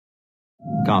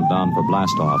Countdown for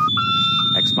blastoff.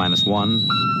 X-1.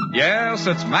 Yes,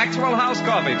 it's Maxwell House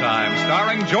Coffee Time,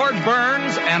 starring George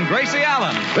Burns and Gracie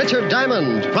Allen. Richard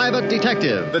Diamond, Private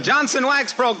Detective. The Johnson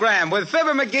Wax Program with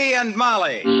Fibber McGee and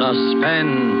Molly.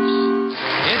 Suspense.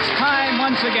 It's time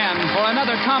once again for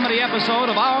another comedy episode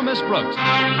of Our Miss Brooks.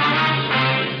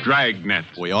 Dragnet.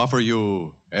 We offer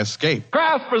you Escape.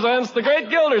 Kraft presents The Great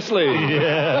Gildersleeve.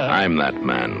 Yeah. I'm that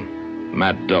man,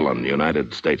 Matt Dillon,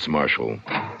 United States Marshal.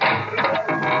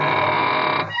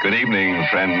 Good evening,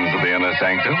 friends of the Inner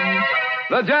Sanctum.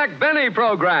 The Jack Benny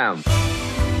Program.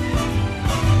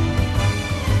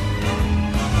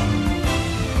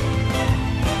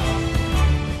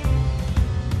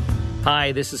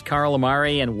 Hi, this is Carl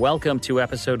Amari, and welcome to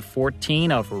episode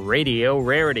 14 of Radio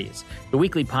Rarities, the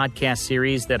weekly podcast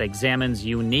series that examines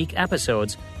unique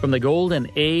episodes from the golden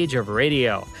age of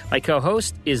radio. My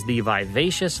co-host is the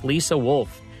vivacious Lisa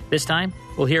Wolf. This time,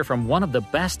 we'll hear from one of the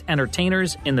best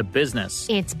entertainers in the business.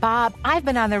 It's Bob. I've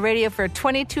been on the radio for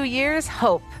 22 years,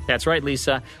 Hope. That's right,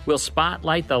 Lisa. We'll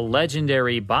spotlight the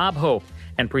legendary Bob Hope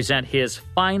and present his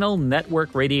final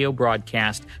network radio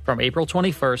broadcast from April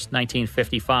 21st,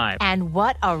 1955. And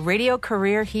what a radio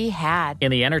career he had.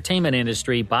 In the entertainment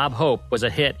industry, Bob Hope was a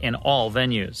hit in all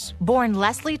venues. Born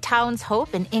Leslie Towns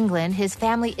Hope in England, his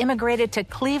family immigrated to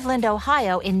Cleveland,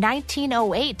 Ohio in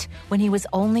 1908 when he was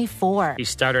only 4. He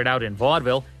started out in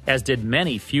vaudeville, as did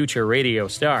many future radio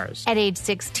stars. At age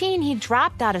 16, he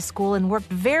dropped out of school and worked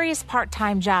various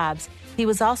part-time jobs. He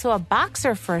was also a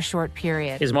boxer for a short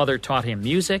period. His mother taught him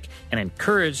music and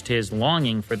encouraged his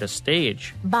longing for the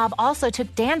stage. Bob also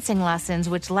took dancing lessons,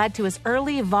 which led to his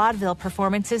early vaudeville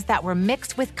performances that were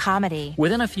mixed with comedy.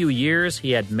 Within a few years,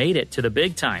 he had made it to the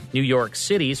big time, New York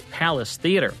City's Palace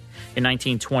Theater. In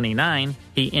 1929,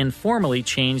 he informally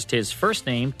changed his first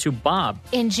name to Bob.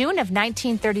 In June of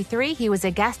 1933, he was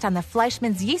a guest on the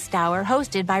Fleischmann's Yeast Hour,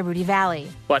 hosted by Rudy Vallee.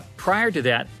 But prior to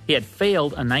that, he had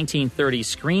failed a 1930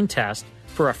 screen test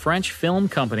for a French film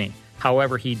company.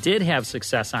 However, he did have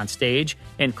success on stage,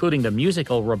 including the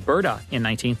musical Roberta in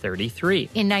 1933.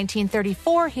 In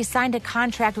 1934, he signed a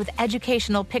contract with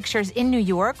Educational Pictures in New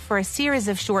York for a series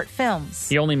of short films.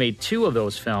 He only made 2 of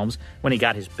those films when he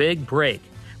got his big break,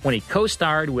 when he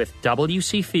co-starred with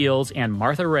W.C. Fields and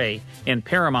Martha Raye in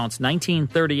Paramount's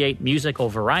 1938 musical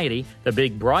Variety, The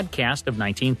Big Broadcast of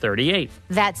 1938.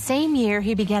 That same year,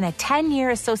 he began a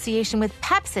 10-year association with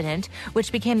Pepsodent,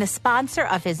 which became the sponsor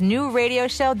of his new radio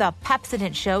show, The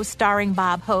Pepsodent Show, starring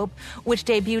Bob Hope, which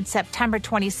debuted September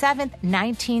 27,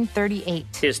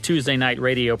 1938. His Tuesday night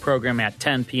radio program at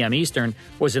 10 p.m. Eastern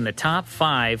was in the top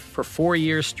 5 for 4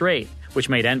 years straight, which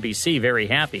made NBC very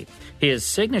happy. His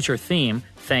signature theme,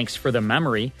 Thanks for the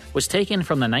Memory, was taken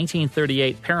from the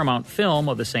 1938 Paramount film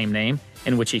of the same name,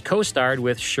 in which he co-starred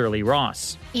with Shirley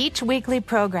Ross. Each weekly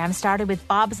program started with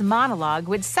Bob's monologue,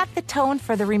 which set the tone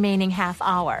for the remaining half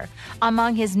hour.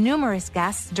 Among his numerous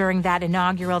guests during that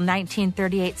inaugural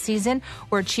 1938 season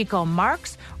were Chico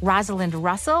Marx, Rosalind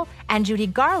Russell, and Judy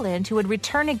Garland, who would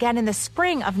return again in the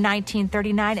spring of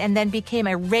 1939 and then became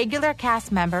a regular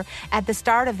cast member at the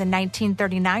start of the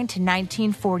 1939 to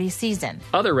 1940 season.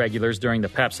 Other regulars during the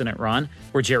Pepsodent run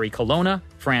were Jerry Colonna,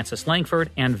 Frances Langford,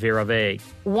 and Vera Vague.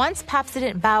 Once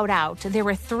Pepsodent bowed out, there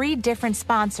were 3 different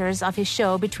sponsors of his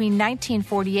show between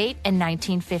 1948 and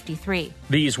 1953.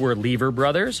 These were Lever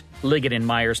Brothers, Liggett and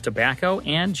Myers Tobacco,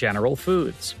 and General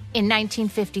Foods. In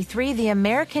 1953, the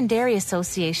American Dairy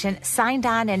Association signed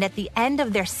on, and at the end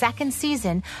of their second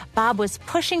season, Bob was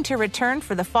pushing to return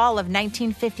for the fall of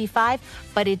 1955,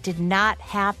 but it did not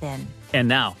happen. And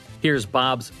now, here's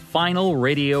Bob's final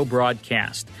radio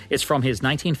broadcast. It's from his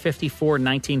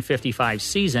 1954-1955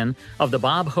 season of The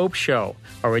Bob Hope Show,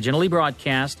 originally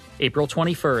broadcast April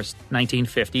 21st,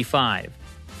 1955.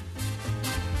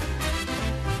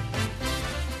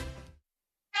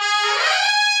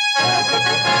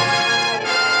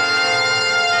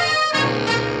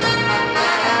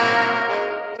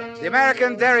 The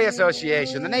American Dairy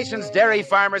Association, the nation's dairy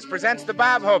farmers, presents The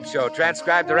Bob Hope Show,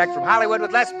 transcribed direct from Hollywood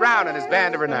with Les Brown and his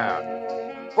band of renown.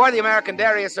 For the American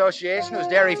Dairy Association, whose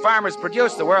dairy farmers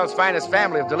produce the world's finest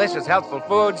family of delicious, healthful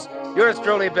foods, yours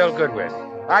truly, Bill Goodwin.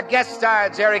 Our guest star,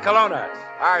 Jerry Colonna.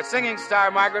 Our singing star,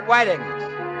 Margaret Whiting.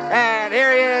 And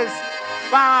here he is,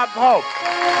 Bob Hope.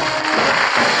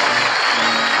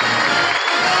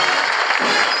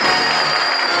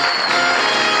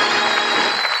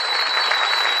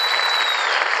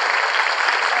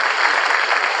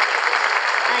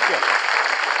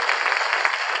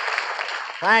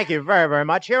 Thank you very, very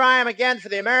much. Here I am again for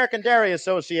the American Dairy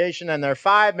Association and their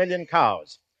 5 million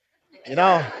cows. You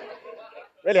know,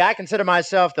 Really, I consider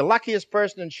myself the luckiest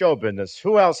person in show business.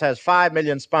 Who else has 5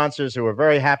 million sponsors who are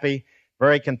very happy,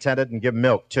 very contented, and give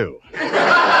milk, too?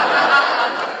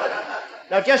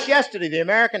 Now, just yesterday, the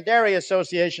American Dairy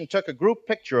Association took a group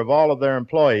picture of all of their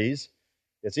employees.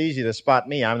 It's easy to spot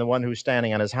me. I'm the one who's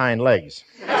standing on his hind legs.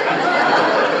 But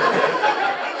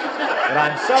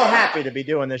I'm so happy to be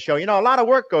doing this show. You know, a lot of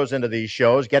work goes into these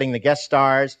shows, getting the guest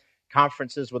stars,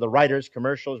 conferences with the writers,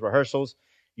 commercials, rehearsals.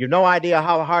 You've no idea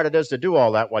how hard it is to do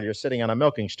all that while you're sitting on a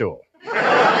milking stool.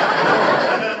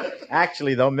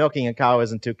 Actually, though, milking a cow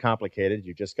isn't too complicated.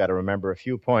 You just got to remember a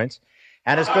few points.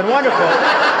 And it's been wonderful.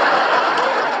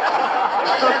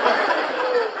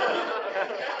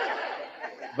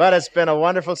 But it's been a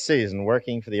wonderful season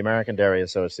working for the American Dairy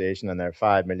Association and their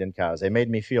 5 million cows. They made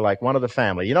me feel like one of the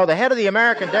family. You know, the head of the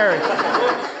American Dairy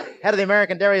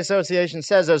Association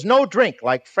says there's no drink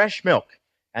like fresh milk,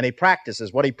 and he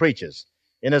practices what he preaches.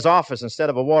 In his office, instead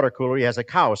of a water cooler, he has a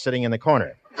cow sitting in the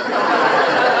corner.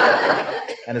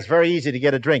 And it's very easy to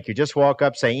get a drink. You just walk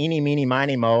up, say, eeny, meeny,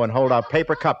 miny, mo, and hold out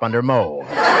paper cup under mo.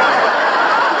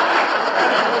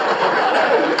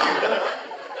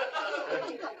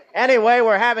 Anyway,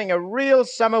 we're having a real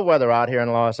summer weather out here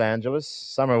in Los Angeles.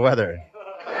 Summer weather.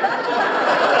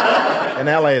 In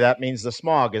L.A., that means the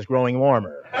smog is growing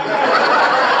warmer.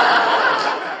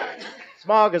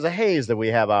 Smog is a haze that we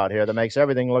have out here that makes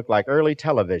everything look like early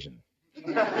television.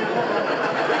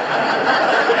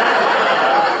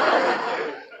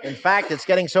 In fact, it's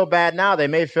getting so bad now they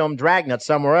may film Dragnet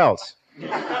somewhere else.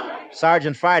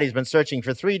 Sergeant Friday's been searching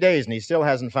for 3 days, and he still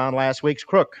hasn't found last week's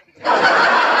crook.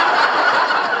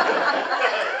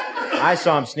 I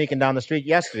saw him sneaking down the street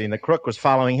yesterday, and the crook was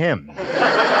following him.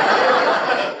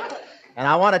 And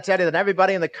I want to tell you that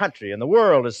everybody in the country and the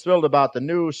world is thrilled about the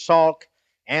new Salk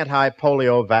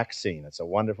anti-polio vaccine. It's a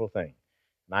wonderful thing.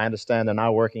 And I understand they're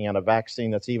now working on a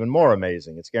vaccine that's even more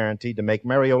amazing. It's guaranteed to make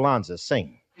Mario Lanza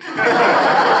sing.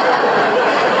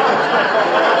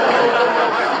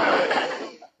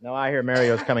 Now, I hear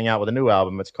Mario's coming out with a new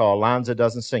album. It's called Lanza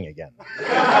Doesn't Sing Again.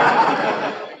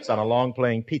 It's on a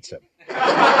long-playing pizza.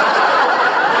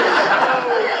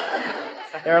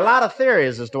 There are a lot of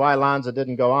theories as to why Lanza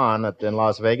didn't go on in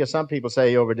Las Vegas. Some people say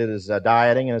he overdid his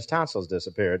dieting and his tonsils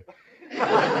disappeared.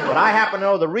 But I happen to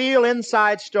know the real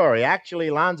inside story.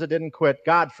 Actually, Lanza didn't quit.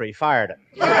 Godfrey fired him.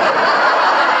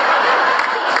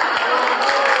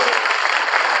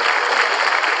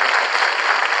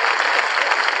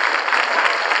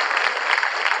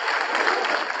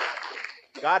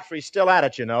 Godfrey's still at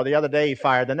it, you know. The other day he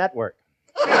fired the network.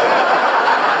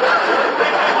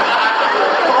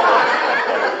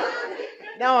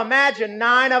 Now imagine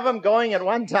 9 of them going at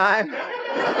one time.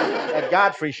 That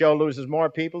Godfrey show loses more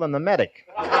people than the Medic.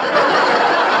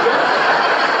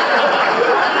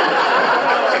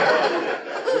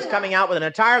 He's coming out with an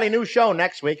entirely new show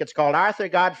next week. It's called Arthur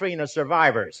Godfrey and the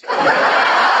Survivors.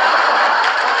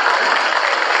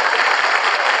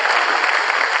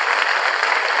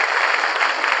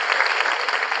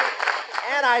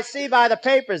 And I see by the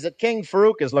papers that King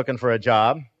Farouk is looking for a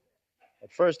job.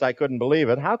 At first, I couldn't believe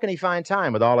it. How can he find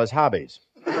time with all his hobbies?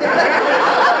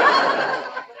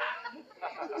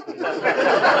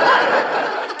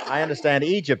 I understand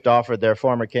Egypt offered their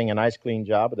former king a nice, clean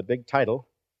job with a big title.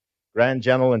 Grand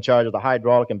General in charge of the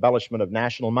hydraulic embellishment of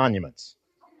national monuments.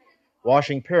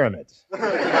 Washing pyramids.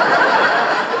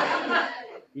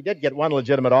 He did get one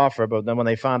legitimate offer, but then when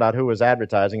they found out who was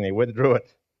advertising, they withdrew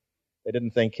it. They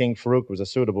didn't think King Farouk was a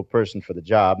suitable person for the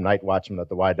job, night watchman at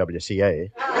the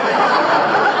YWCA.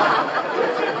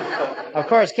 Of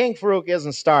course, King Farouk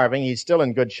isn't starving. He's still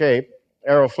in good shape.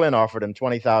 Errol Flynn offered him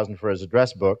 $20,000 for his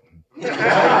address book.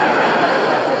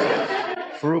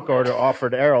 Farouk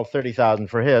offered Errol $30,000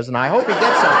 for his, and I hope he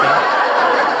gets something.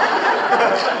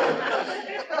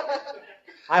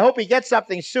 I hope he gets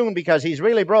something soon because he's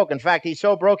really broke. In fact, he's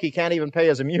so broke he can't even pay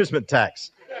his amusement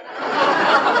tax.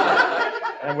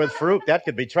 And with Farouk, that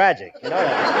could be tragic. You know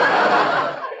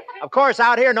that. Of course,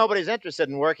 out here, nobody's interested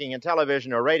in working in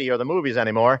television or radio or the movies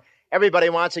anymore. Everybody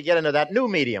wants to get into that new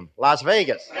medium, Las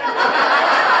Vegas.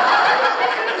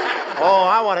 Oh,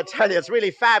 I want to tell you, it's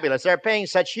really fabulous. They're paying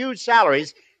such huge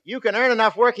salaries, you can earn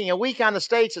enough working a week on the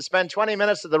stage to spend 20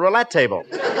 minutes at the roulette table.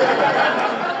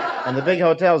 And the big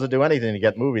hotels will do anything to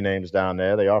get movie names down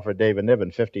there. They offered David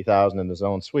Niven $50,000 in his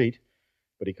own suite,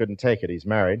 but he couldn't take it. He's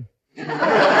married.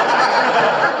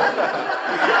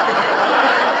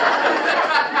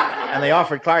 And they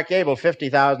offered Clark Gable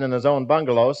 $50,000 in his own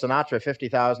bungalow, Sinatra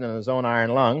 $50,000 in his own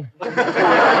iron lung,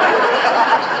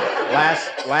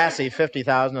 Lassie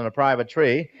 $50,000 in a private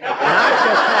tree. And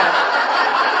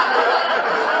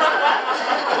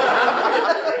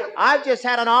I've just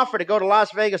had an offer to go to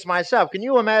Las Vegas myself. Can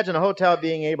you imagine a hotel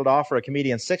being able to offer a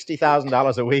comedian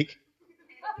 $60,000 a week?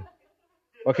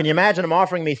 Or can you imagine them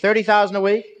offering me $30,000 a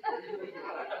week?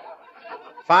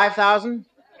 $5,000?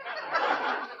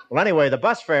 Well, anyway, the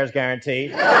bus fare is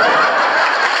guaranteed.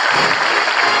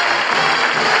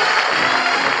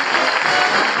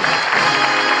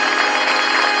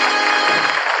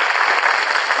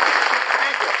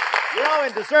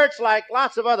 In desserts, like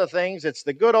lots of other things, it's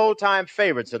the good old-time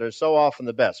favorites that are so often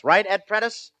the best. Right, Ed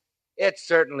Prentice? It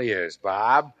certainly is,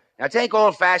 Bob. Now, take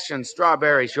old-fashioned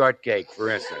strawberry shortcake, for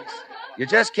instance. You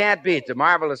just can't beat the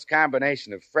marvelous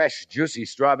combination of fresh, juicy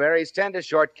strawberries, tender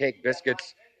shortcake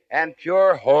biscuits, and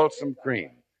pure, wholesome cream.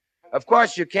 Of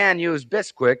course, you can use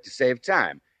Bisquick to save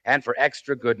time and for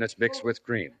extra goodness mixed with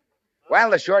cream. While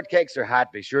the shortcakes are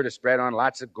hot, be sure to spread on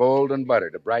lots of golden butter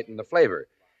to brighten the flavor.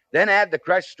 Then add the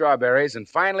crushed strawberries and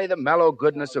finally the mellow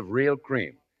goodness of real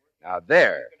cream. Now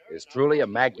there is truly a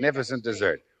magnificent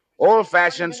dessert.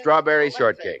 Old-fashioned strawberry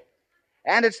shortcake.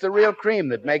 And it's the real cream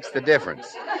that makes the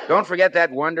difference. Don't forget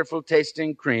that wonderful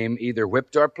tasting cream, either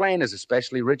whipped or plain, is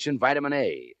especially rich in vitamin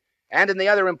A and in the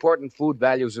other important food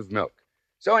values of milk.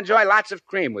 So enjoy lots of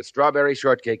cream with strawberry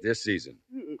shortcake this season.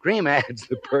 Cream adds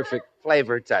the perfect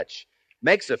flavor touch.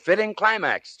 Makes a fitting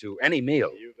climax to any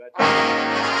meal.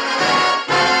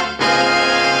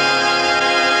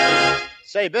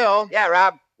 Say, Bill. Yeah,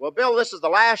 Rob. Well, Bill, this is the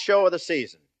last show of the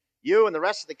season. You and the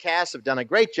rest of the cast have done a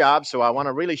great job, so I want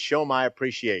to really show my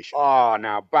appreciation. Oh,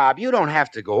 now, Bob, you don't have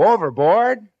to go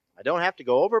overboard. I don't have to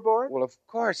go overboard? Well, of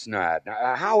course not.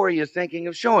 Now, how are you thinking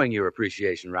of showing your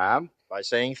appreciation, Rob? By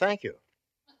saying thank you.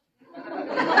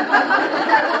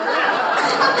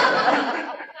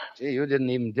 Gee, you didn't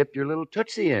even dip your little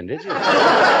Tootsie in, did you?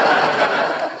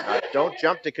 Don't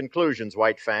jump to conclusions,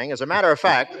 White Fang. As a matter of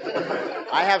fact,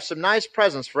 I have some nice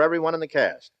presents for everyone in the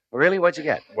cast. Really? What'd you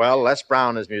get? Well, Les Brown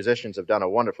and his musicians have done a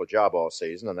wonderful job all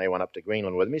season, and they went up to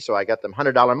Greenland with me, so I got them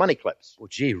 $100 money clips. Well,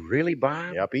 gee, really,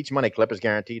 Bob? Yep, each money clip is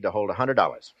guaranteed to hold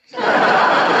 $100.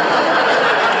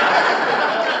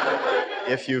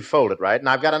 If you fold it right. And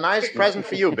I've got a nice present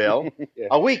for you, Bill. Yeah.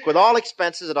 A week with all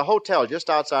expenses at a hotel just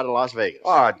outside of Las Vegas.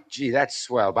 Oh, gee, that's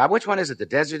swell, Bob. Which one is it? The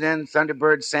Desert Inn,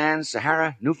 Thunderbird, Sands,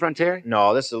 Sahara, New Frontier?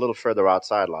 No, this is a little further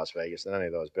outside Las Vegas than any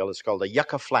of those, Bill. It's called the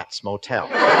Yucca Flats Motel.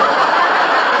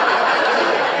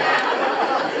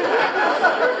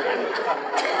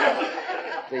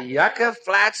 The Yucca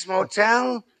Flats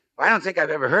Motel? I don't think I've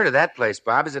ever heard of that place,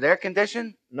 Bob. Is it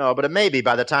air-conditioned? No, but it may be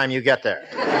by the time you get there.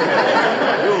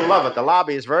 You'll love it. The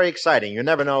lobby is very exciting. You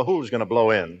never know who's going to blow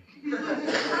in.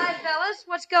 Hi, fellas.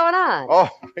 What's going on? Oh,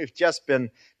 we've just been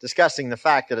discussing the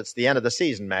fact that it's the end of the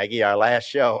season, Maggie, our last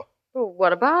show. Well,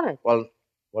 what about it? Well,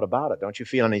 what about it? Don't you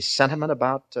feel any sentiment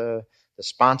about the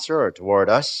sponsor or toward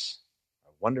us? A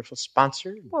wonderful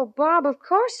sponsor? Well, Bob, of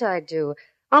course I do.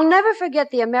 I'll never forget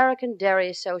the American Dairy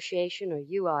Association, or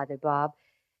you either, Bob.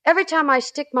 Every time I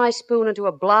stick my spoon into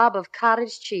a blob of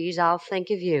cottage cheese, I'll think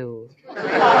of you.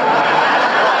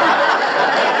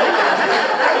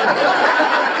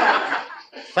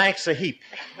 Thanks a heap.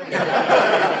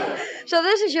 So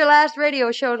this is your last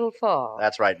radio show till fall.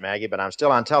 That's right, Maggie, but I'm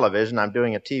still on television. I'm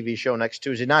doing a TV show next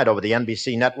Tuesday night over the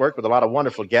NBC network with a lot of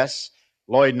wonderful guests.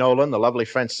 Lloyd Nolan, the lovely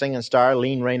French singing star,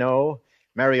 Lean Reynaud,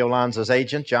 Mary Olanza's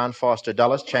agent, John Foster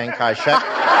Dulles, Chiang Kai-shek.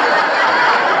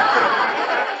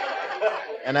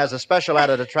 And as a special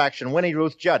added attraction, Winnie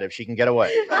Ruth Judd, if she can get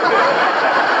away.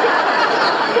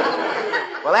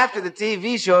 Well, after the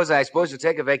TV shows, I suppose you'll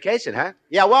take a vacation, huh?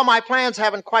 Yeah, well, my plans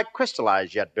haven't quite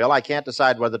crystallized yet, Bill. I can't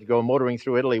decide whether to go motoring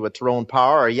through Italy with Tyrone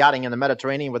Power or yachting in the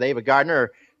Mediterranean with Ava Gardner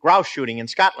or grouse shooting in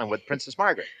Scotland with Princess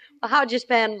Margaret. Well, how'd you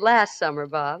spend last summer,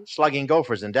 Bob? Slugging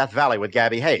gophers in Death Valley with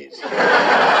Gabby Hayes.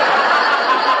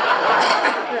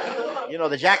 You know,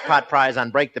 the jackpot prize on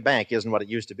Break the Bank isn't what it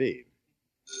used to be.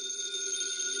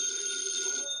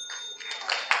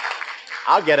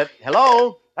 I'll get it.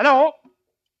 Hello? Hello?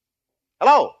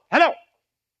 Hello? Hello?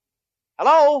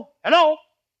 Hello? Hello?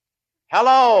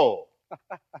 Hello?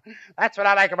 That's what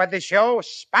I like about this show,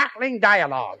 sparkling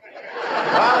dialogue.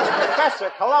 Well, it's Professor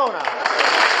Colonna.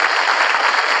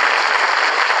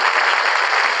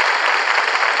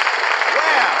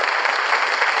 Well,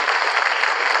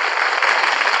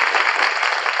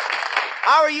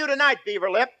 how are you tonight, Beaver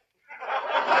Lip?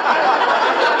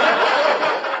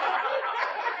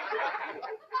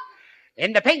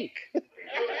 In the pink.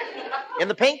 In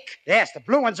the pink? Yes, the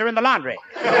blue ones are in the laundry.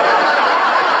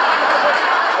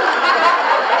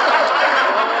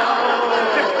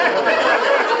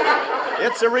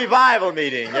 It's a revival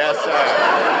meeting, yes, sir.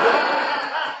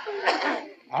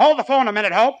 Hold the phone a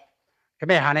minute, Hope. Come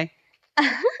here, honey.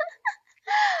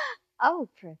 Oh,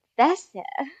 Professor.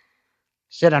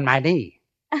 Sit on my knee.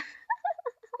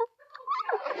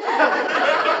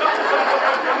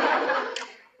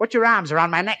 Put your arms around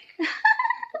my neck.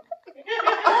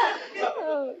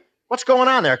 What's going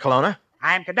on there, Kelowna?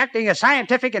 I'm conducting a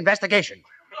scientific investigation.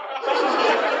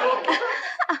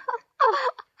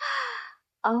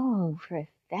 Oh,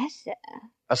 Professor.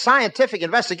 A scientific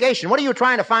investigation? What are you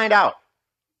trying to find out?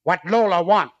 What Lola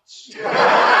wants.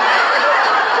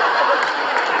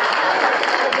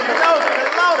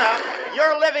 Kelowna,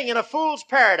 you're living in a fool's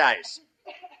paradise.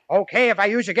 Okay, if I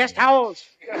use your guest towels.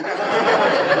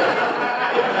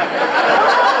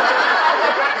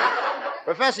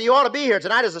 Professor, you ought to be here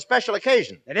tonight as a special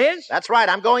occasion. It is? That's right.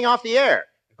 I'm going off the air.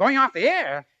 Going off the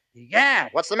air? Yeah.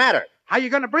 What's the matter? How you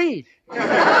going to breathe?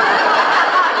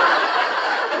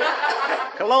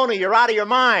 Kelowna, you're out of your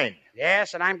mind.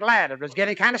 Yes, and I'm glad. It was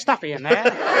getting kind of stuffy in there.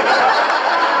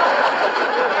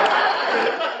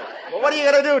 Well, what are you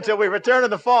going to do till we return in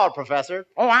the fall, Professor?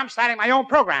 Oh, I'm starting my own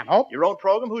program, Hope. Your own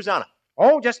program? Who's on it?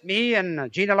 Oh, just me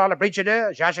and Gina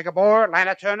Lollobrigida, Zsa Zsa Gabor,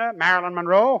 Lana Turner, Marilyn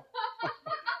Monroe.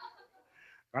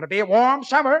 Gonna be a warm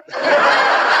summer.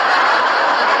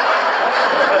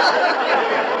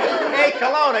 Hey,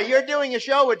 Kelowna, you're doing a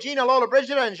show with Gina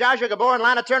Lollobrigida and Zsa Zsa Gabor and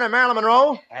Lana Turner and Marilyn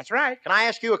Monroe? That's right. Can I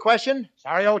ask you a question?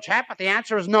 Sorry, old chap, but the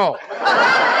answer is no.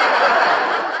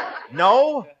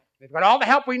 No? We've got all the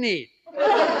help we need.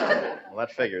 Well,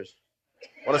 that figures.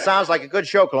 Well, it sounds like a good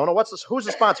show, Kelowna. Who's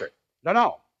the sponsor? Don't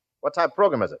know. What type of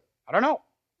program is it? I don't know.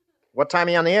 What time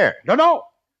are you on the air? Don't know.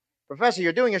 Professor,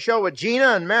 you're doing a show with Gina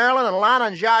and Marilyn and Lana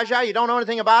and Zsa Zsa. You don't know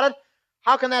anything about it?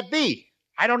 How can that be?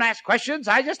 I don't ask questions.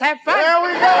 I just have fun. There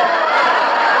we go.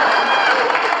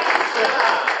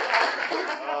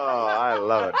 Oh, I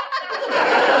love it.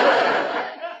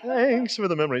 Thanks for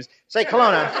the memories. Say,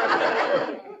 Kelowna,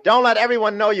 don't let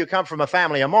everyone know you come from a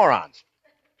family of morons.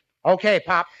 Okay,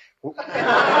 Pop.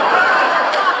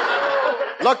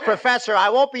 Look, Professor, I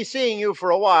won't be seeing you for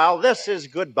a while. This is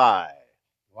goodbye.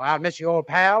 Well, I'll miss you, old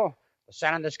pal. The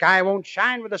sun in the sky won't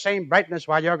shine with the same brightness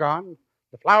while you're gone.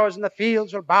 The flowers in the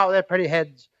fields will bow their pretty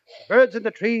heads. The birds in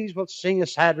the trees will sing a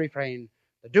sad refrain.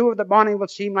 The dew of the morning will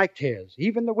seem like tears.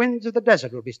 Even the winds of the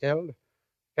desert will be stilled.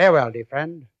 Farewell, dear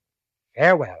friend.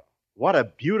 Farewell. What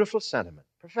a beautiful sentiment.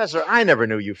 Professor, I never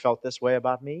knew you felt this way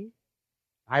about me.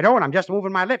 I don't. I'm just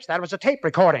moving my lips. That was a tape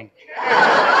recording.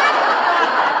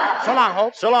 So long,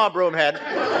 Hope. So long, Broomhead.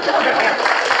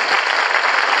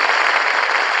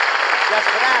 Just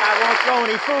for that, I won't throw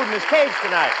any food in his cage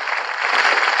tonight.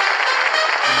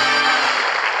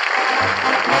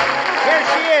 Here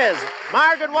she is,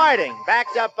 Margaret Whiting,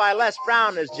 backed up by Les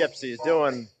Brown and his gypsies,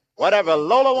 doing whatever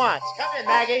Lola wants. Come in,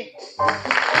 Maggie.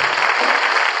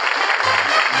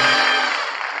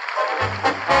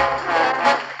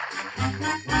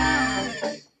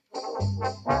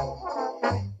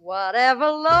 Whatever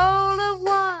Lola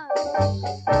wants,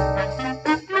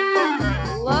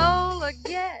 Lola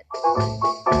gets.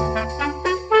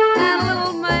 And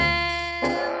little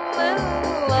man,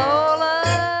 little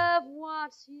Lola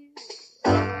wants you.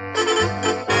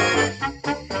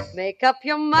 Make up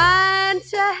your mind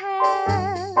to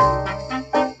have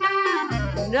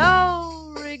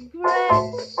no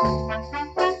regrets.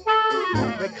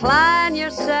 Recline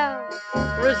yourself,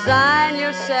 resign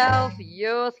yourself,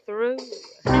 you're through.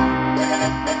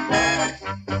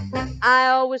 I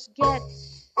always get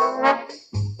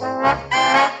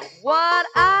what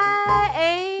I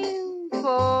aim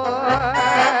for,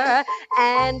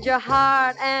 and your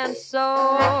heart and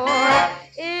soul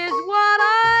is what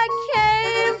I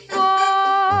came for.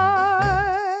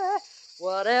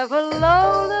 Whatever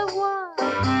Lola wants,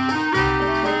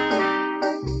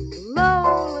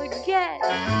 Lola gets.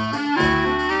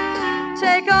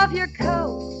 Take off your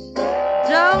coat,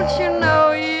 don't you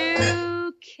know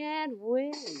you can't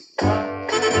win?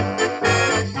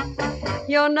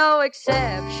 You're no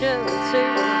exception to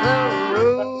the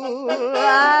rule.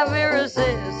 I'm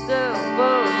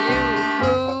irresistible, you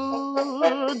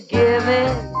fool. Give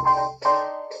in,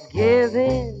 give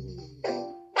in.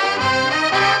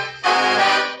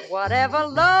 Whatever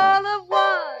Lola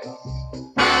wants,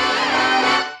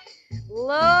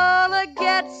 Lola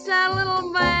gets. A little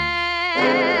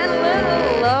man,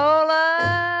 little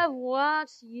Lola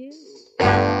wants you.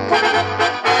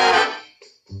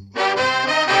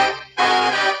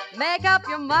 Make up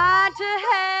your mind to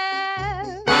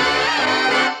have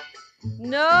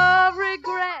no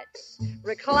regrets.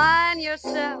 Recline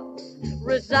yourself,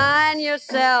 resign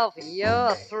yourself,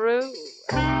 you're through.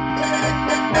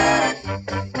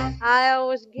 I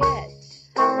always get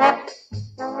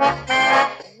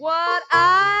what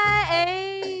I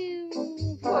aim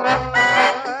for,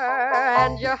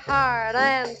 and your heart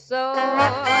and soul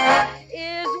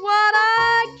is what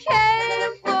I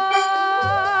came for.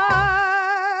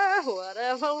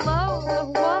 Whatever Lola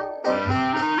wants,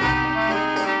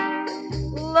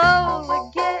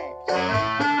 Lola gets.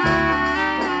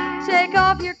 Take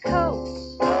off your coat,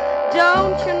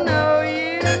 don't you know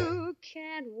you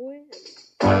can't win?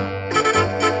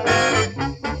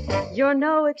 You're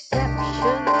no exception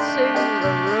to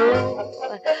the rule.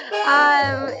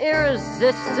 I'm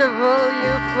irresistible,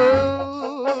 you fool.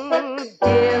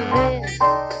 Give in,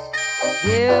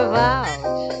 give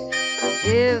out,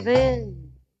 give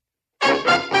in.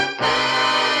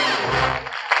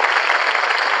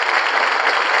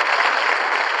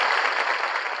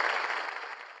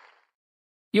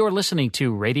 You're listening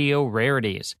to Radio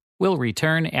Rarities. We'll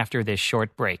return after this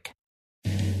short break.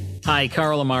 Hi,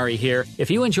 Carl Amari here.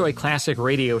 If you enjoy classic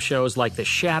radio shows like The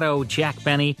Shadow, Jack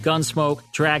Benny, Gunsmoke,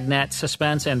 Dragnet,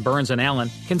 Suspense, and Burns and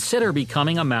Allen, consider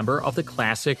becoming a member of the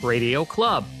Classic Radio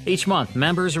Club. Each month,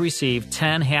 members receive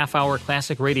 10 half-hour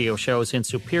classic radio shows in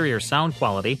superior sound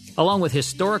quality, along with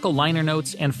historical liner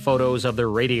notes and photos of the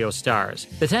radio stars.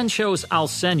 The 10 shows I'll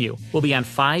send you will be on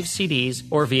 5 CDs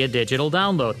or via digital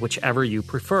download, whichever you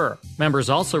prefer. Members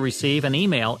also receive an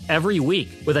email every week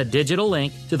with a digital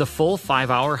link to the full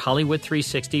 5-hour Hollywood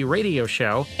 360 radio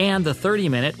show and the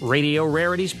 30-minute Radio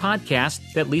Rarities podcast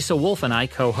that Lisa Wolf and I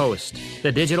co-host.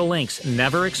 The digital links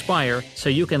never expire, so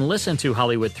you can listen to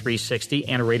Hollywood 360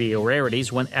 and Radio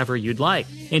Rarities whenever you'd like.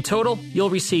 In total, you'll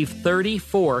receive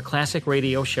 34 classic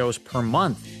radio shows per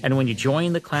month. And when you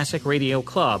join the Classic Radio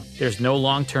Club, there's no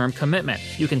long-term commitment.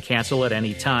 You can cancel at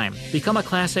any time. Become a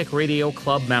Classic Radio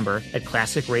Club member at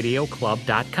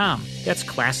ClassicRadioClub.com. That's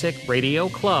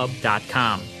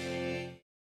ClassicRadioClub.com.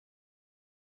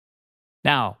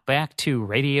 Now, back to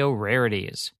Radio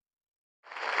Rarities.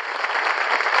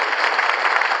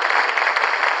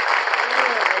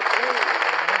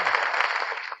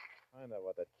 Find out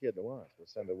what that kid wants. We'll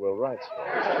send to Will Wright's.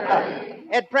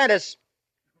 Ed Prentice,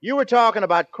 you were talking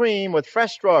about cream with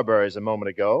fresh strawberries a moment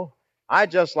ago. I'd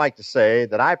just like to say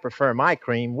that I prefer my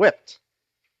cream whipped.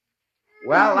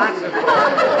 Well, lots of fun,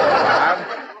 Bob.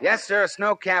 Yes, sir, a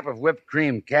snow cap of whipped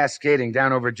cream cascading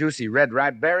down over juicy red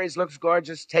ripe berries looks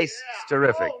gorgeous, tastes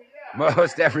terrific.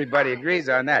 Most everybody agrees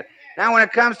on that. Now, when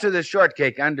it comes to the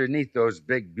shortcake underneath those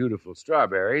big, beautiful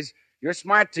strawberries, you're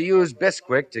smart to use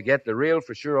Bisquick to get the real,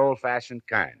 for sure, old-fashioned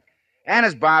kind. And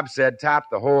as Bob said, top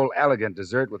the whole elegant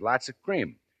dessert with lots of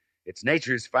cream. It's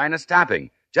nature's finest topping,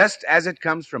 just as it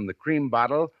comes from the cream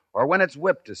bottle or when it's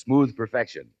whipped to smooth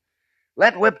perfection.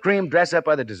 Let whipped cream dress up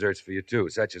other desserts for you, too,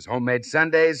 such as homemade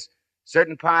sundaes,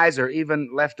 certain pies, or even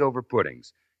leftover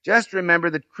puddings. Just remember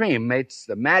that cream makes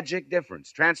the magic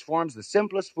difference, transforms the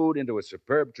simplest food into a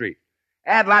superb treat.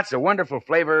 Add lots of wonderful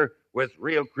flavor with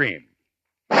real cream.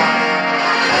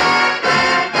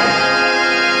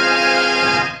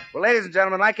 Well, ladies and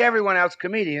gentlemen, like everyone else,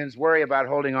 comedians worry about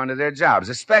holding on to their jobs,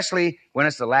 especially when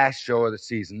it's the last show of the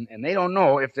season, and they don't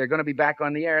know if they're going to be back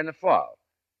on the air in the fall.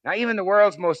 Now, even the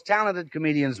world's most talented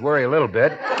comedians worry a little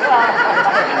bit.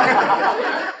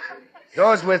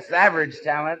 Those with average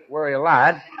talent worry a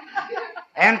lot.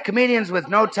 And comedians with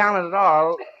no talent at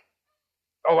all,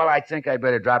 oh, well, I think I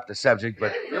better drop the subject,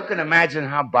 but you can imagine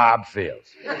how Bob feels.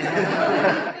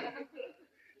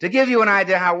 To give you an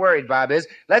idea how worried Bob is,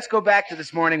 let's go back to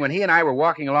this morning when he and I were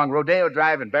walking along Rodeo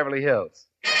Drive in Beverly Hills.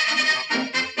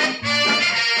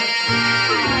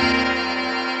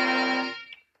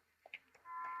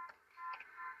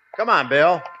 Come on,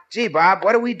 Bill. Gee, Bob,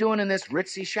 what are we doing in this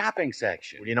ritzy shopping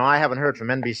section? Well, you know, I haven't heard from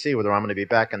NBC whether I'm going to be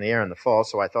back in the air in the fall,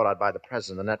 so I thought I'd buy the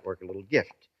president of the network a little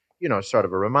gift. You know, sort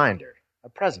of a reminder, a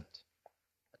present,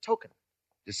 a token.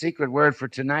 The secret word for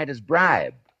tonight is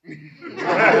bribe.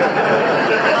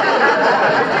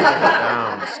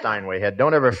 Down, Steinway head.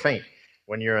 Don't ever faint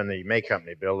when you're in the May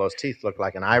Company, Bill. Those teeth look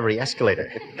like an ivory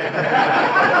escalator.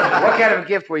 What kind of a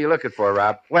gift were you looking for,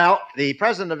 Rob? Well, the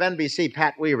president of NBC,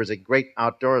 Pat Weaver, is a great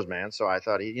outdoors man, so I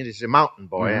thought he's a mountain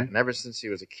boy, and ever since he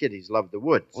was a kid, he's loved the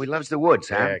woods. Oh, he loves the woods,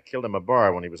 huh? Yeah, killed him a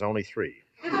bar when he was only 3.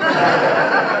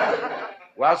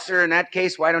 Well, sir, in that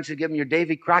case, why don't you give him your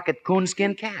Davy Crockett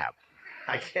coonskin cap?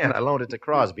 I can't. I loaned it to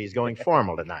Crosby. He's going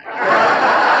formal tonight.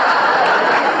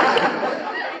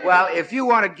 Well, if you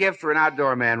want a gift for an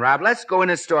outdoor man, Rob, let's go in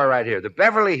this store right here, the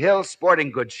Beverly Hills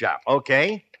Sporting Goods Shop.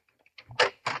 Okay.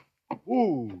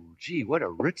 Ooh, gee, what a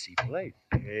ritzy place.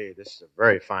 Hey, this is a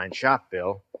very fine shop,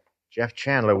 Bill. Jeff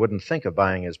Chandler wouldn't think of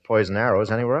buying his poison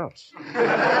arrows anywhere else.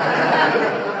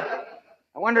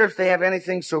 I wonder if they have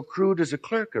anything so crude as a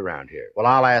clerk around here. Well,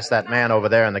 I'll ask that man over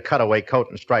there in the cutaway coat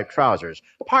and striped trousers.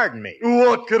 Pardon me.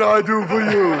 What can I do for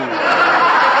you?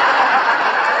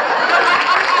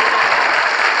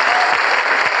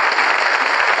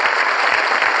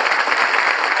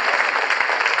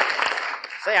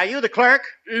 are you the clerk?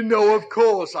 No, of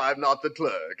course I'm not the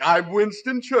clerk. I'm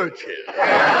Winston Churchill.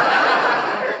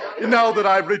 Now that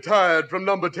I've retired from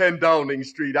number 10 Downing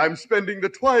Street, I'm spending the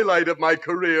twilight of my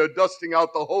career dusting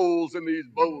out the holes in these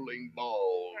bowling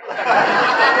balls.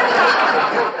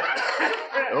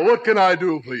 What can I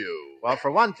do for you? Well,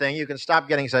 for one thing, you can stop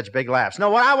getting such big laughs.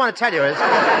 No, what I want to tell you is,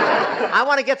 I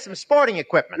want to get some sporting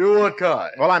equipment. What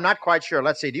kind? Well, I'm not quite sure.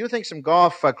 Let's see. Do you think some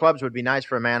golf clubs would be nice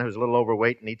for a man who's a little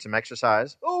overweight and needs some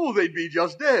exercise? Oh, they'd be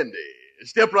just dandy.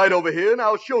 Step right over here and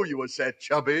I'll show you a set,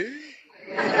 Chubby.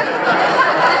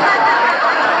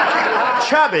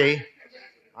 Chubby?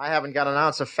 I haven't got an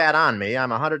ounce of fat on me.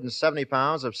 I'm 170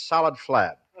 pounds of solid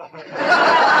flab.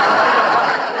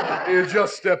 You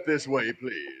just step this way,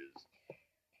 please.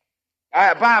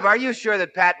 Bob, are you sure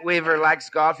that Pat Weaver likes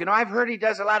golf? You know, I've heard he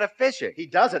does a lot of fishing. He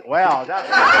does it well,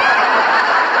 doesn't he?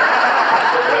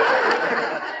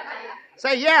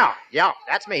 Say, yeah,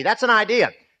 that's me. That's an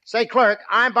idea. Say, clerk,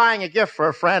 I'm buying a gift for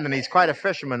a friend, and he's quite a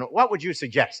fisherman. What would you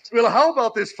suggest? Well, how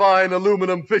about this fine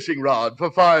aluminum fishing rod for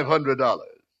 $500?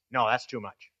 No, that's too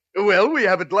much. Well, we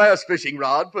have a glass fishing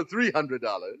rod for $300.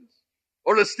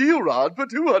 Or a steel rod for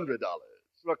 $200.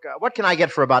 Look, what can I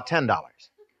get for about $10?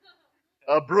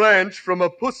 A branch from a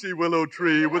pussy willow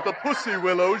tree with the pussy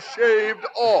willow shaved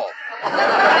off.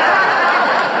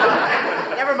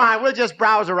 Never mind, we'll just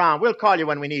browse around. We'll call you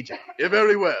when we need you.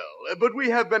 Very well, but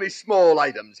we have many small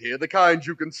items here, the kind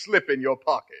you can slip in your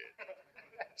pocket.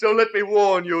 So let me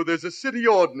warn you, there's a city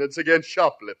ordinance against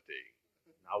shoplifting.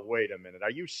 Now, wait a minute. Are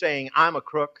you saying I'm a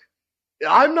crook?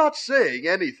 I'm not saying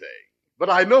anything, but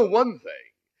I know one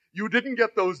thing. You didn't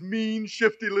get those mean,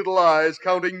 shifty little eyes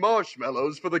counting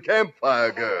marshmallows for the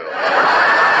campfire girl.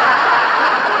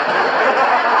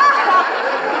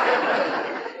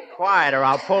 Quiet, or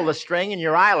I'll pull the string and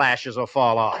your eyelashes will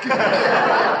fall off.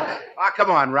 Oh, come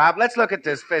on, Rob. Let's look at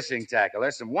this fishing tackle.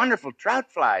 There's some wonderful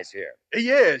trout flies here.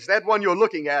 Yes, that one you're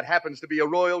looking at happens to be a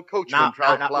Royal Coachman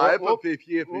trout fly.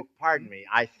 Pardon me.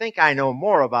 I think I know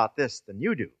more about this than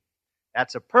you do.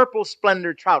 That's a purple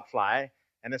splendor trout fly.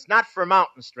 And it's not for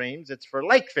mountain streams, it's for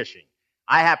lake fishing.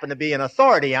 I happen to be an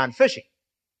authority on fishing.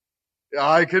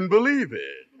 I can believe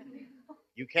it.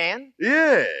 You can?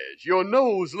 Yes, your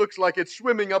nose looks like it's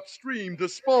swimming upstream to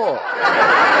spawn.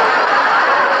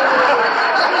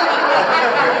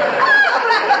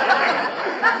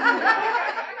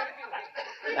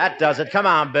 That does it. Come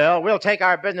on, Bill. We'll take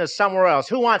our business somewhere else.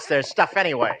 Who wants their stuff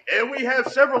anyway? We have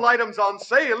several items on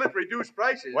sale at reduced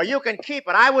prices. Well, you can keep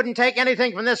it. I wouldn't take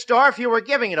anything from this store if you were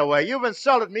giving it away. You've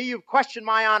insulted me, you've questioned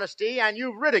my honesty, and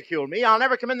you've ridiculed me. I'll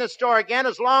never come in this store again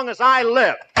as long as I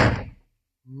live.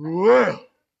 Well,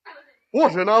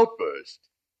 what an outburst.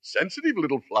 Sensitive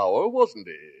little flower, wasn't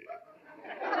he?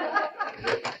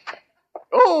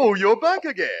 Oh, you're back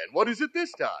again. What is it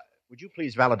this time? Would you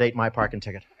please validate my parking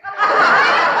ticket?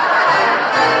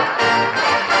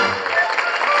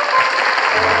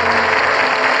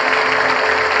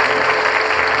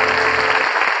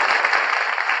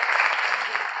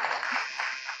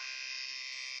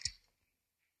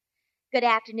 Good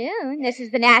afternoon. This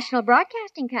is the National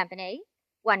Broadcasting Company.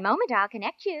 One moment, I'll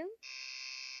connect you.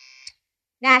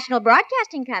 National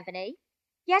Broadcasting Company.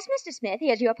 Yes, Mr. Smith,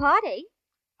 here's your party.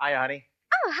 Hi, honey.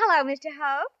 Oh, hello, Mr.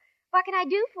 Hope. What can I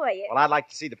do for you? Well, I'd like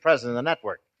to see the president of the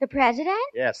network. The president?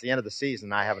 Yes, the end of the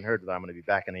season. I haven't heard that I'm going to be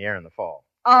back in the air in the fall.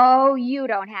 Oh, you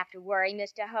don't have to worry,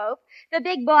 Mr. Hope. The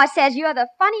big boss says you're the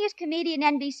funniest comedian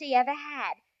NBC ever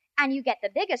had. And you get the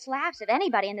biggest laughs of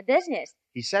anybody in the business.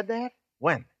 He said that?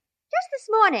 When? Just this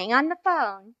morning on the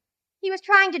phone. He was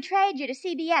trying to trade you to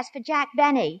CBS for Jack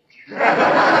Benny.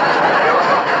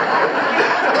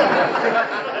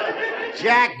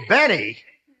 Jack Benny?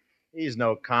 He's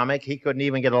no comic. He couldn't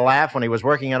even get a laugh when he was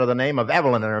working under the name of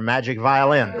Evelyn and her magic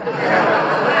violin.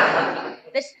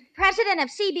 The president of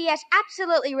CBS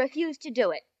absolutely refused to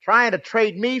do it. Trying to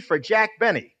trade me for Jack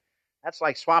Benny. That's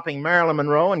like swapping Marilyn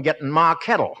Monroe and getting Ma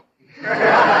Kettle. Yeah,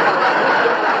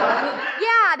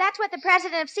 that's what the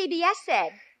president of CBS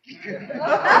said.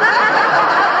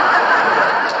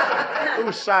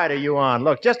 Whose side are you on?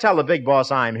 Look, just tell the big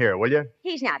boss I'm here, will you?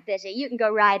 He's not busy. You can go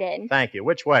right in. Thank you.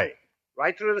 Which way?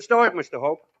 Right through the store, Mr.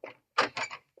 Hope.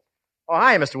 Oh,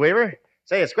 hi, Mr. Weaver.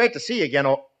 Say, it's great to see you again.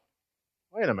 Oh,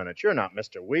 wait a minute. You're not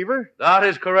Mr. Weaver. That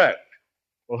is correct.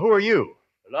 Well, who are you?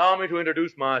 Allow me to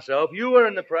introduce myself. You are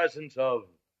in the presence of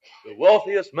the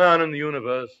wealthiest man in the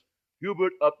universe,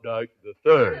 Hubert Updike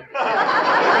III.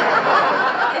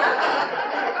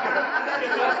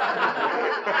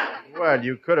 Well,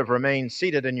 you could have remained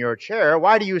seated in your chair.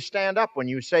 Why do you stand up when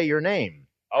you say your name?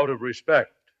 Out of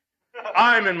respect.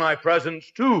 I'm in my presence,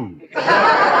 too.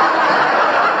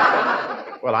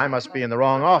 Well, I must be in the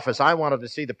wrong office. I wanted to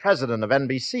see the president of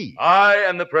NBC. I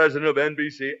am the president of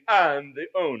NBC and the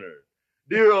owner.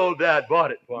 Dear old Dad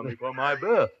bought it for me for my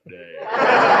birthday.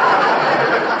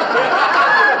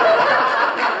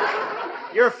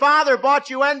 Your father bought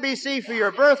you NBC for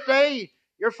your birthday?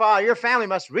 Your family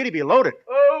must really be loaded.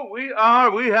 Oh, we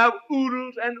are. We have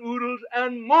oodles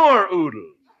and more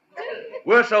oodles.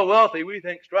 We're so wealthy, we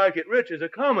think Strike It Rich is a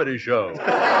comedy show.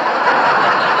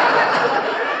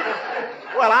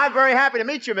 Well, I'm very happy to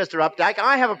meet you, Mr. Updike.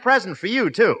 I have a present for you,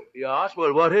 too. Yes?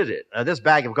 Well, what is it? This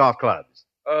bag of golf clubs.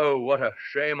 Oh, what a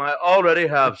shame. I already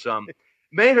have some.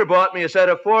 Mater bought me a set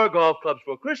of 4 golf clubs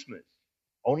for Christmas.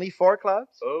 Only 4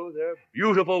 clubs? Oh, they're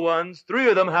beautiful ones. 3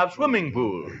 of them have swimming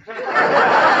pools.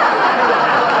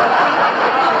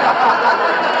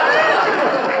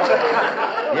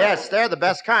 Yes, they're the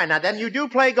best kind. Now, then you do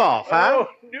play golf, huh? Oh,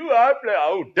 do I play?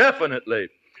 Oh, definitely.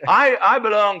 I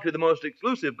belong to the most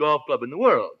exclusive golf club in the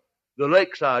world, the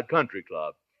Lakeside Country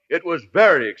Club. It was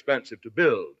very expensive to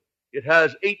build. It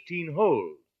has 18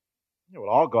 holes. Well,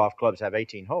 all golf clubs have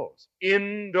 18 holes.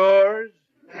 Indoors?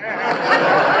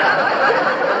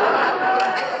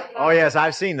 Oh, yes,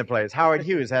 I've seen the place. Howard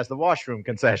Hughes has the washroom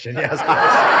concession. Yes,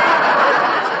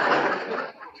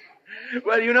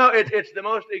 Well, you know, it's the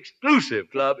most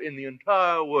exclusive club in the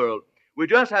entire world. We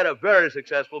just had a very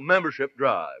successful membership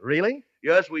drive. Really?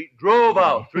 Yes, we drove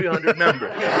out 300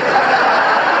 members.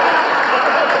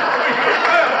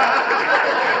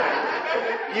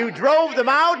 You drove them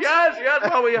out? Yes,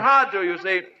 well, we had to, you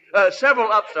see. Several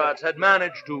upstarts had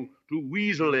managed to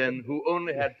weasel in who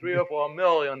only had $3 or $4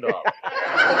 million.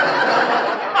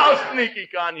 How sneaky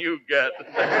can you get?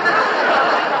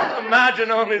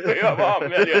 Imagine only $3 or $4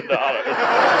 million.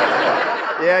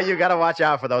 Yeah, you got to watch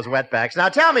out for those wetbacks. Now,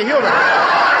 tell me, Hubert,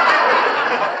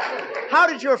 how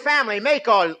did your family make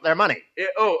all their money?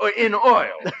 In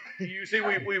oil. You see,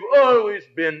 we've always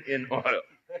been in oil.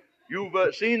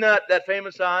 You've seen that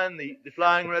famous sign, the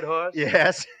Flying Red Horse?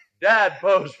 Yes. Dad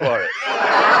posed for it.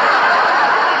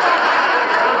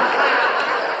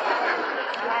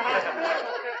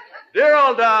 Dear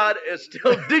old Dad is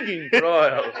still digging for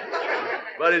oil,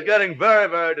 but he's getting very,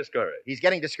 very discouraged. He's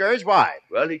getting discouraged? Why?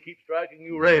 Well, he keeps striking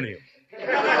uranium.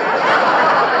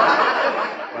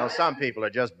 Well, some people are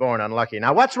just born unlucky.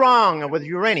 Now, what's wrong with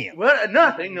uranium? Well,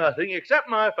 nothing, except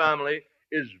my family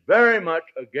is very much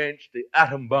against the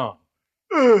atom bomb.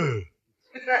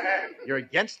 You're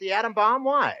against the atom bomb?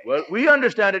 Why? Well, we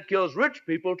understand it kills rich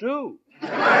people, too.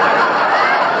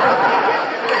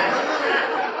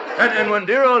 And when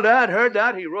dear old Dad heard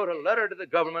that, he wrote a letter to the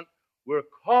government. We're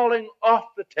calling off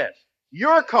the test.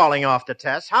 You're calling off the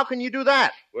test? How can you do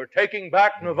that? We're taking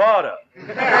back Nevada.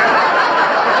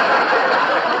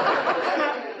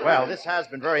 Well, this has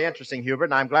been very interesting, Hubert,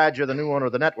 and I'm glad you're the new owner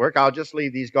of the network. I'll just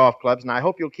leave these golf clubs, and I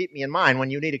hope you'll keep me in mind when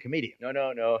you need a comedian. No.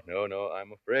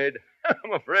 I'm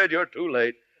afraid you're too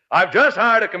late. I've just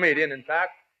hired a comedian. In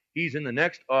fact, he's in the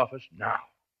next office now.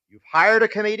 You've hired a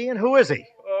comedian? Who is he?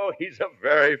 Oh, he's a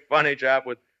very funny chap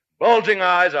with bulging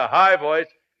eyes, a high voice,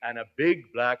 and a big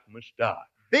black mustache.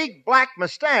 Big black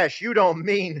mustache? You don't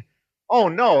mean... Oh,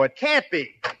 no, it can't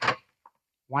be.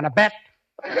 Want to bet?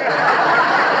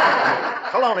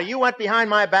 Colonna, you went behind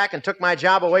my back and took my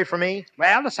job away from me?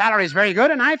 Well, the salary's very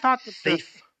good, and I thought that...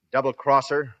 Thief,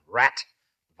 double-crosser, rat,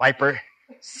 viper,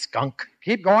 skunk.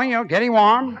 Keep going, you're getting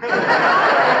warm.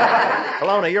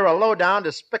 Colonna, you're a low-down,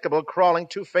 despicable, crawling,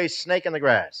 two-faced snake in the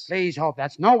grass. Please, Hope,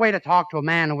 that's no way to talk to a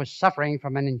man who is suffering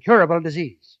from an incurable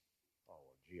disease. Oh,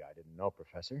 gee, I didn't know,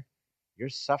 Professor. You're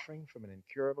suffering from an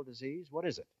incurable disease? What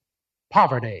is it?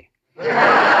 Poverty.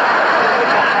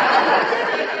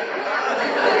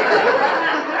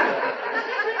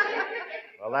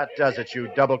 Well, that does it, you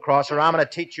double-crosser. I'm going to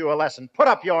teach you a lesson. Put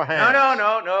up your hands.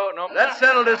 No. Let's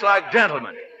settle this like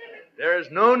gentlemen. There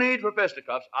is no need for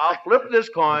fisticuffs. I'll flip this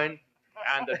coin,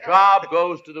 and the job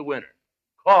goes to the winner.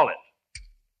 Call it.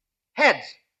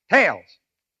 Heads. Tails.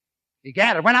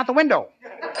 Egad, it went out the window.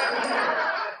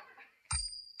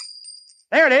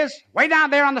 There it is, way down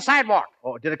there on the sidewalk.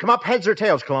 Oh, did it come up heads or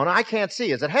tails, Colonna? I can't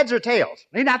see. Is it heads or tails?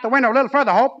 Lean out the window a little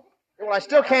further, Hope. Well, I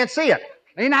still can't see it.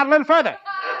 Lean out a little further.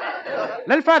 A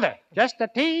little further. Just a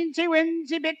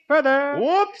teensy-winsy bit further.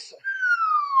 Whoops.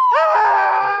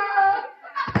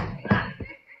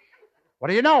 What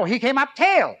do you know? He came up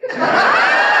tails.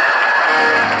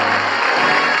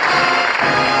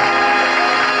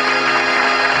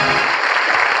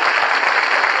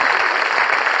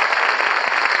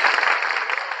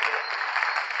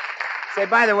 Say,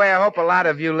 by the way, I hope a lot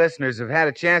of you listeners have had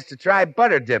a chance to try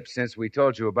butter dips since we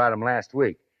told you about them last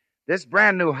week. This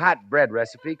brand new hot bread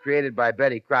recipe created by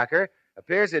Betty Crocker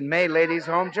appears in May Ladies'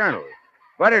 Home Journal.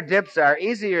 Butter dips are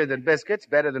easier than biscuits,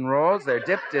 better than rolls. They're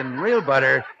dipped in real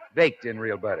butter, baked in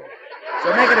real butter.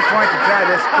 So make it a point to try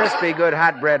this crispy, good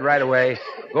hot bread right away.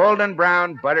 Golden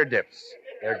brown butter dips.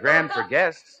 They're grand for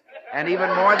guests, and even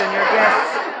more than your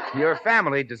guests, your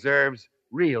family deserves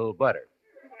real butter.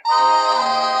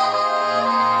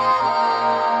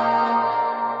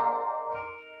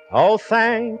 Oh,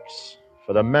 thanks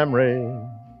for the memory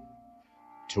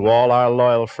to all our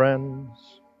loyal friends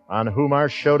on whom our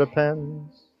show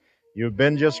depends. You've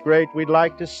been just great, we'd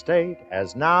like to state,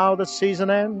 as now the season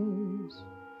ends,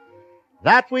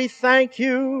 that we thank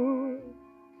you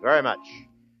very much.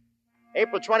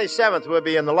 April 27th, we'll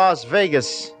be in the Las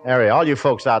Vegas area. All you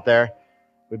folks out there,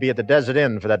 we'll be at the Desert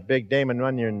Inn for that big Damon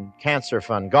Runyon Cancer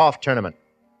Fund golf tournament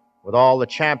with all the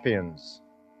champions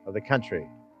of the country.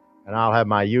 And I'll have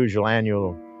my usual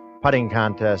annual putting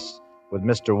contest with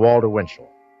Mr. Walter Winchell.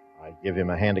 I give him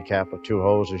a handicap of 2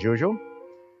 holes as usual.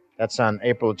 That's on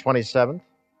April 27th.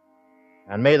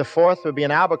 And May the 4th, we'll be in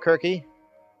Albuquerque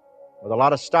with a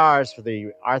lot of stars for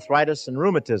the Arthritis and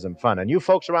Rheumatism Fund. And you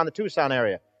folks around the Tucson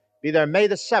area, be there May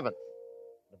the 7th,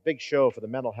 the big show for the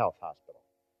Mental Health Hospital.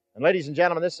 And ladies and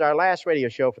gentlemen, this is our last radio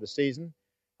show for the season.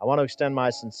 I want to extend my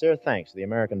sincere thanks to the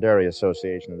American Dairy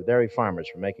Association and the dairy farmers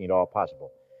for making it all possible.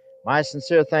 My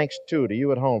sincere thanks, too, to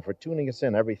you at home for tuning us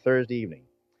in every Thursday evening.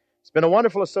 It's been a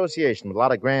wonderful association with a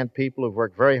lot of grand people who've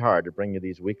worked very hard to bring you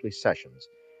these weekly sessions,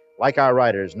 like our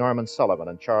writers Norman Sullivan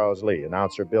and Charles Lee,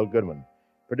 announcer Bill Goodwin,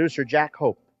 producer Jack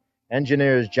Hope,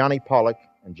 engineers Johnny Pollock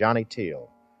and Johnny Teal,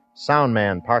 sound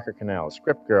man Parker Cannell,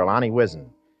 script girl Annie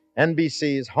Wizen,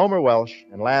 NBC's Homer Welsh,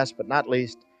 and last but not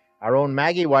least, our own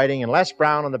Maggie Whiting and Les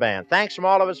Brown and the band. Thanks from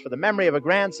all of us for the memory of a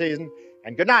grand season,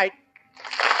 and good night.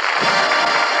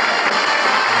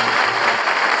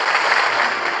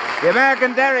 The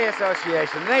American Dairy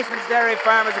Association, the nation's dairy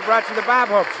farmers, have brought you the Bob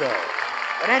Hope Show,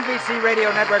 an NBC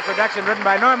Radio Network production written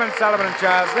by Norman Sullivan and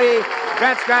Charles Lee,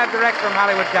 transcribed direct from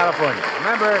Hollywood, California.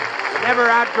 Remember, never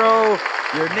outgrow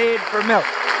your need for milk.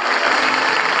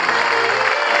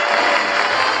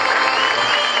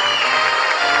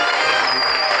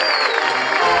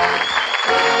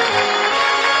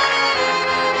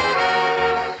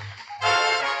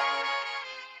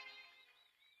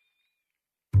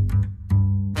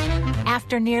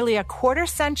 After nearly a quarter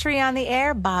century on the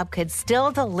air, Bob could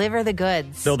still deliver the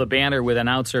goods. Though the banter with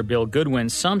announcer Bill Goodwin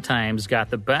sometimes got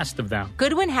the best of them.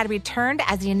 Goodwin had returned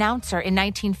as the announcer in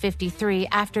 1953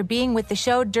 after being with the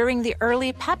show during the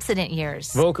early Pepsodent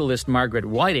years. Vocalist Margaret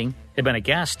Whiting had been a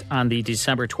guest on the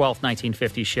December 12,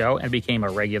 1950 show and became a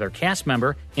regular cast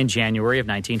member in January of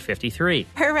 1953.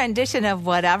 Her rendition of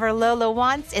Whatever Lola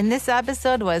Wants in this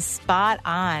episode was spot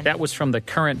on. That was from the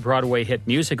current Broadway hit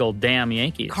musical Damn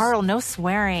Yankees. Carl, no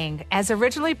swearing. As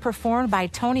originally performed by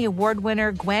Tony Award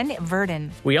winner Gwen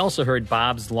Verdon. We also heard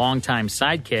Bob's longtime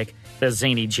sidekick, the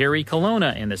zany Jerry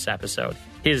Colonna, in this episode.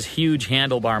 His huge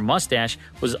handlebar mustache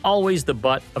was always the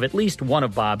butt of at least one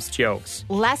of Bob's jokes.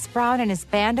 Les Brown and his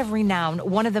Band of Renown,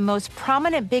 one of the most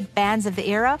prominent big bands of the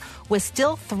era, was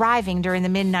still thriving during the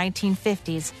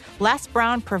mid-1950s. Les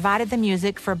Brown provided the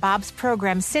music for Bob's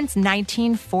program since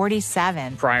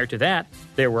 1947. Prior to that,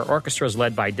 there were orchestras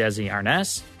led by Desi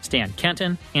Arnaz, Stan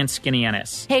Kenton, and Skinny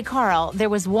Ennis. Hey, Carl, there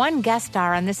was one guest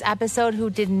star on this episode who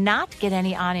did not get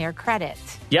any on-air credit.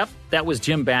 Yep, that was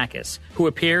Jim Backus, who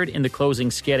appeared in the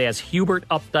closing skit as Hubert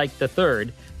Updike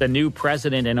III, the new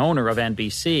president and owner of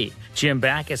NBC. Jim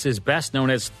Backus is best known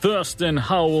as Thurston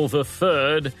Howell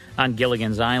III on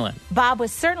Gilligan's Island. Bob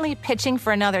was certainly pitching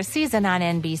for another season on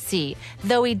NBC.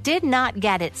 Though he did not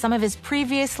get it, some of his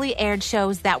previously aired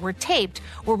shows that were taped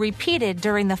were repeated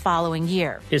during the following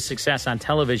year. His success on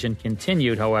television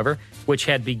continued, however, which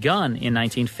had begun in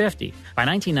 1950. By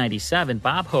 1997,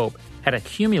 Bob Hope had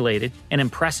accumulated an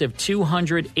impressive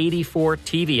 284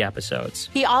 TV episodes.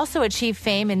 He also achieved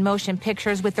fame in motion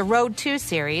pictures with the Road 2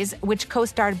 series, which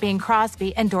co-starred Bing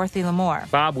Crosby and Dorothy Lamour.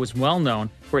 Bob was well known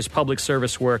for his public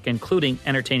service work, including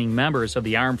entertaining members of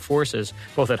the armed forces,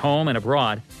 both at home and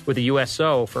abroad, with the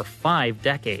USO for 5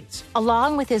 decades.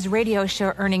 Along with his radio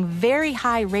show earning very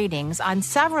high ratings, on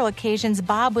several occasions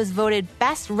Bob was voted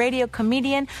Best Radio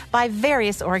Comedian by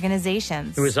various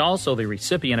organizations. He was also the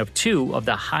recipient of 2 of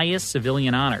the highest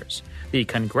civilian honors, the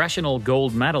Congressional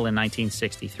Gold Medal in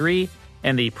 1963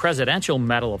 and the Presidential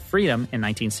Medal of Freedom in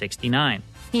 1969.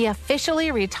 He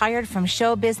officially retired from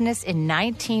show business in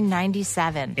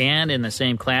 1997. And in the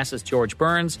same class as George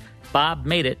Burns, Bob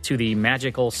made it to the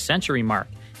magical century mark.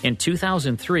 In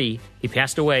 2003, he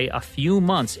passed away a few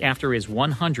months after his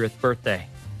 100th birthday.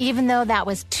 Even though that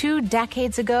was 2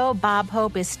 decades ago, Bob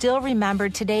Hope is still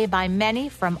remembered today by many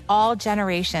from all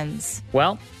generations.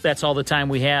 Well, that's all the time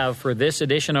we have for this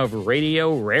edition of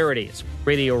Radio Rarities.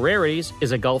 Radio Rarities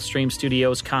is a Gulfstream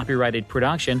Studios copyrighted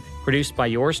production produced by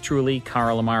yours truly,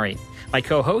 Carl Amari. My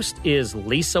co-host is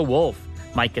Lisa Wolf.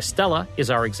 Mike Costello is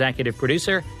our executive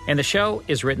producer, and the show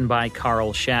is written by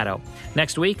Carl Shadow.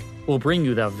 Next week, we'll bring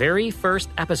you the very first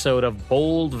episode of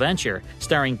Bold Venture,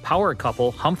 starring power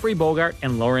couple Humphrey Bogart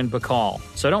and Lauren Bacall.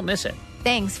 So don't miss it.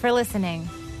 Thanks for listening.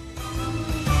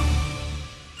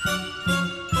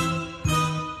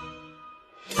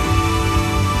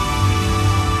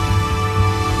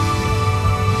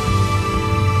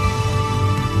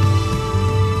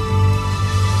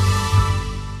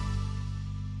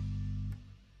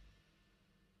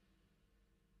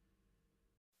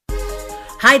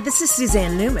 Hi, this is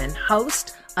Suzanne Newman,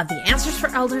 host of the Answers for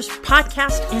Elders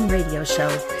podcast and radio show.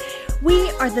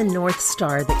 We are the North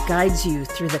Star that guides you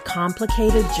through the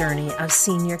complicated journey of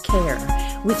senior care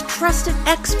with trusted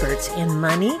experts in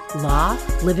money, law,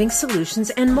 living solutions,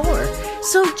 and more.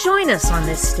 So join us on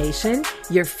this station,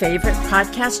 your favorite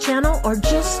podcast channel, or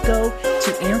just go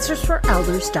to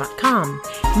AnswersForElders.com.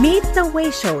 Meet the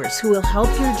Wayshowers who will help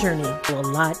your journey go a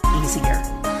lot easier.